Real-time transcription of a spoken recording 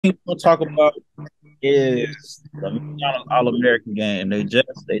We'll talk about is the McDonald's All American game. They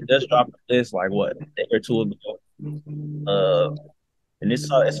just dropped the list like what a day or two ago. And it's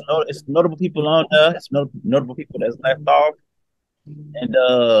notable people on there. It's notable people that's left off. And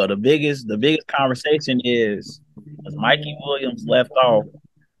the biggest conversation is, was Mikey Williams left off,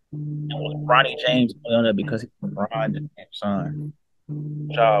 and was Bronny James on there because he's LeBron James' son.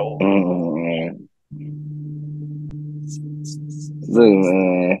 Child, Mm. Look,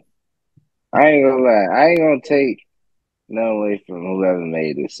 man, I ain't gonna lie. I ain't gonna take no away from whoever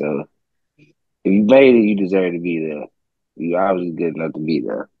made it. So if you made it, you deserve to be there. You obviously good enough to be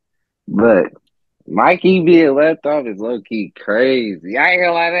there. But Mikey being left off is low key crazy. I ain't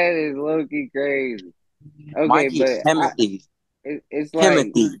gonna lie, that is low key crazy. Okay, Mikey but Timothy. it's like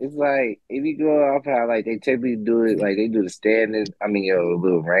Timothy. if you go off how like they typically do it, like they do the standings. I mean,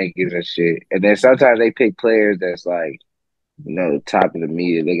 little rankings and shit, and then sometimes they pick players that's like the top of the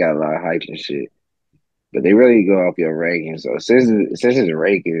media. They got a lot of hype and shit. But they really go off your rankings. So since his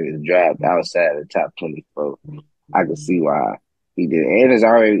ranking is dropped outside the top 24, I can see why he did. And there's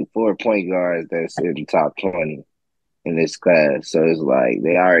already 4 point guards that's in the top 20 in this class. So it's like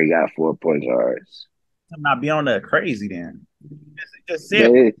they already got 4 point guards. I'm not be on that crazy then. Just But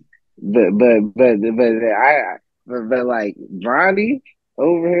said it, but like Bronny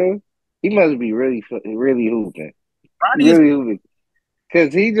over him, he must be really hooping. Bronny is Really hooping.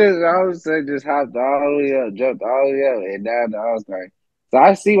 Cause he just all of a sudden just hopped all the way up, jumped all the way up, and down the All Star. So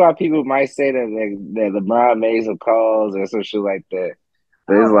I see why people might say that LeBron made some calls or some shit like that.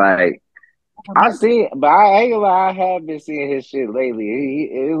 But it's like I see, but I ain't gonna lie, I have been seeing his shit lately.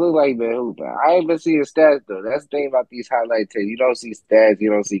 It look like he been hooping. I ain't been seeing stats though. That's the thing about these highlight tapes. You don't see stats, you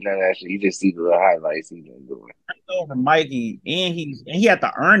don't see none of that shit. You just see the little highlights he been doing. over Mikey, and he had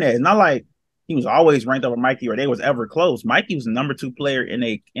to earn it. It's not like he was always ranked over Mikey or they was ever close. Mikey was the number two player in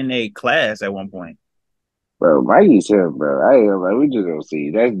a class at one point. Bro, Mikey's him, bro. I ain't gonna lie, we just gonna see.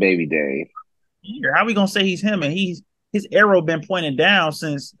 That's baby day. Here, how we gonna say he's him? And his arrow been pointing down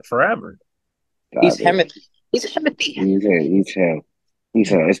since forever. He's Stop it. Timothy. He's Timothy. He's him. He's him. He's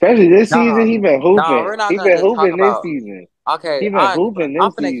him. Especially this season, Nah, he been nah, hooping. we're not He gonna been just talk hooping this about. season. Okay, He been hooping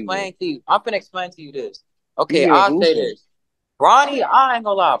I'm this finna season. explain to you. I'm finna explain to you this. He Okay, been I'll say hooping. this. Bronny, I ain't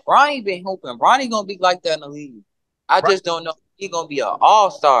gonna lie. Bronny been hooping. Bronny gonna be like that in the league. I Right? just don't know if he gonna be an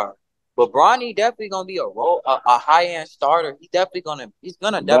all-star. But Bronny definitely gonna be a high-end starter. He's gonna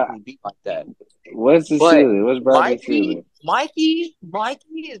But definitely be like that. what's the But ceiling? What's Bradley's Mikey, ceiling? Mikey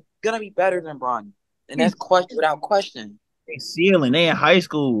is gonna be better than Bronny. And that's question without question. They ceiling. They in high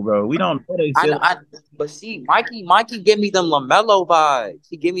school, bro. We don't know they ceiling. But see, Mikey give me them LaMelo vibes.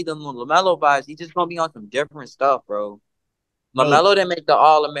 He give me them LaMelo vibes. He just gonna be on some different stuff, bro. Bro, LaMelo didn't make the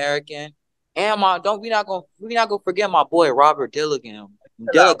All American. And my don't we not gonna forget my boy Robert Dillingham.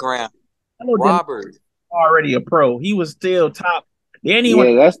 Dillingham. Melo didn't Robert. already a pro. He was still top. Then he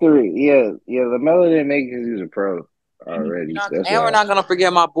went. Yeah, yeah. LaMelo didn't make it because he was a pro already. So that's We're why. not gonna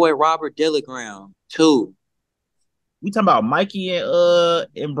forget my boy Robert Dillingham too. We talking about Mikey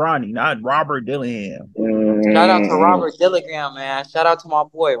and Bronny, not Robert Dillingham. Shout out to Mm, Robert Dillingham, man. Shout out to my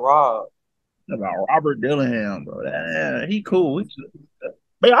boy Rob. About Robert Dillingham, bro. He cool.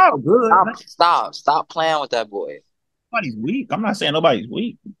 They all good. Stop playing with that boy. Nobody's weak. I'm not saying nobody's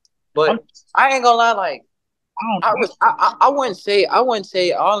weak. I'm, But I ain't gonna lie, like I don't. I wouldn't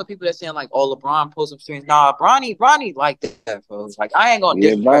say all the people that saying like, oh, LeBron post up streams. Nah, Bronny like that, folks. Like I ain't gonna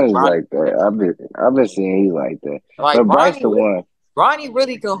yeah, disrespect Bronny's Bronny. like that. I've been seeing he's like that. Like But Bryce the one. Bronny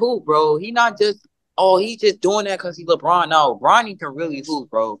really can hoop, bro. He not just he just doing that because he LeBron. No, Bronny can really hoop,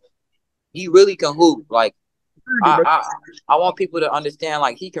 bro. He really can hoop. Like Bro. I I want people to understand,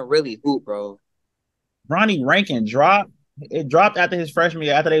 like he can really hoop, bro. Bronny ranking dropped. It dropped after his freshman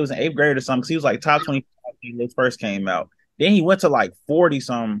year, after they was in eighth grade or something. Because he was like top 25 when he first came out. Then he went to like 40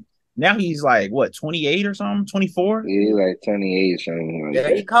 something. Now he's like what, 28 or something, 24. Yeah, he's like 28 something like Yeah,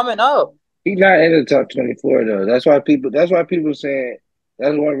 that. he coming up. He's not in the top 24 though. That's why people saying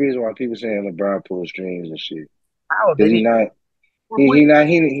that's one reason why people saying LeBron pulls strings and shit. How Because did he? he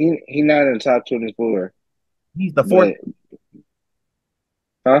not in the top 24. He's the fourth,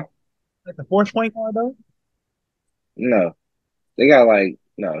 But huh? like the fourth point guard though. No. They got like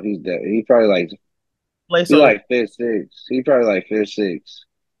no, he's dead. He probably like Play he so, like fifth six. He probably like fifth six.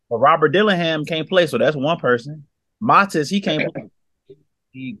 but Robert Dillingham can't play, so that's one person. Matis, he can't play.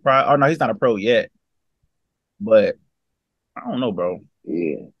 He probably, oh no, he's not a pro yet. But I don't know, bro.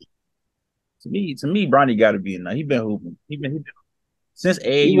 Yeah. To me, Bronny got to be in there. He been hooping. He been since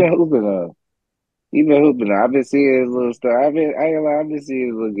He AAU. been hooping He been hooping I've been seeing his little stuff. I ain't gonna lie, I've been seeing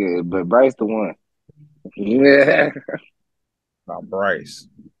his look good. But Bryce the one. Yeah. About Bryce.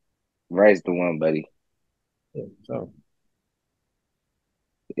 Rice the one, buddy. Yeah, so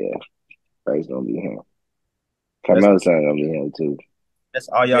Yeah, Rice gonna be him. that's Carmelo's son gonna be him too. that's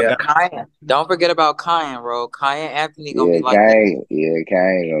all y'all Yeah, got. Kyan. Don't forget about Kyan, bro. Kyan Anthony gonna Yeah, be like that.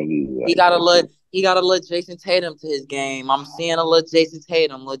 Kane gonna be He like gotta that too. let Jason Tatum to his game. I'm seeing a little Jason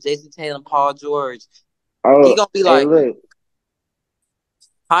Tatum, Paul George. He Oh, gonna be hey, like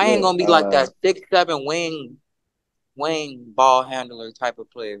Kyan look, gonna be like that 6'7" wing ball handler type of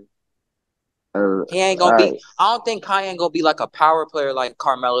player. He ain't all gonna be. right. I don't think Kyan gonna be like a power player like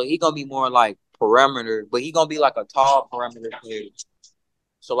Carmelo. He gonna be more like perimeter, but he gonna be like a tall perimeter player.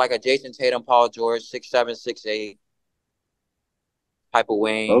 So like a Jason Tatum, Paul George, 6'7", 6'8" type of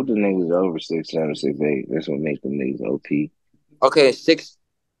Both wing. the niggas over 6'7", 6'8". That's what make them niggas OP. Okay, six.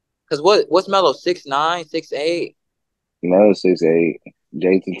 Cause what's Melo? 6'9", 6'8". Melo 6'8".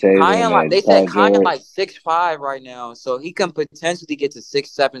 Jason Kyan Tatum like they and said Paul Kyan George. like 6'5" right now, so he can potentially get to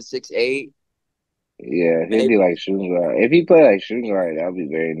 6'7", 6'8". Yeah, he'll Maybe. be like shooting guard. If he play like shooting guard, that'll be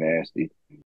very nasty.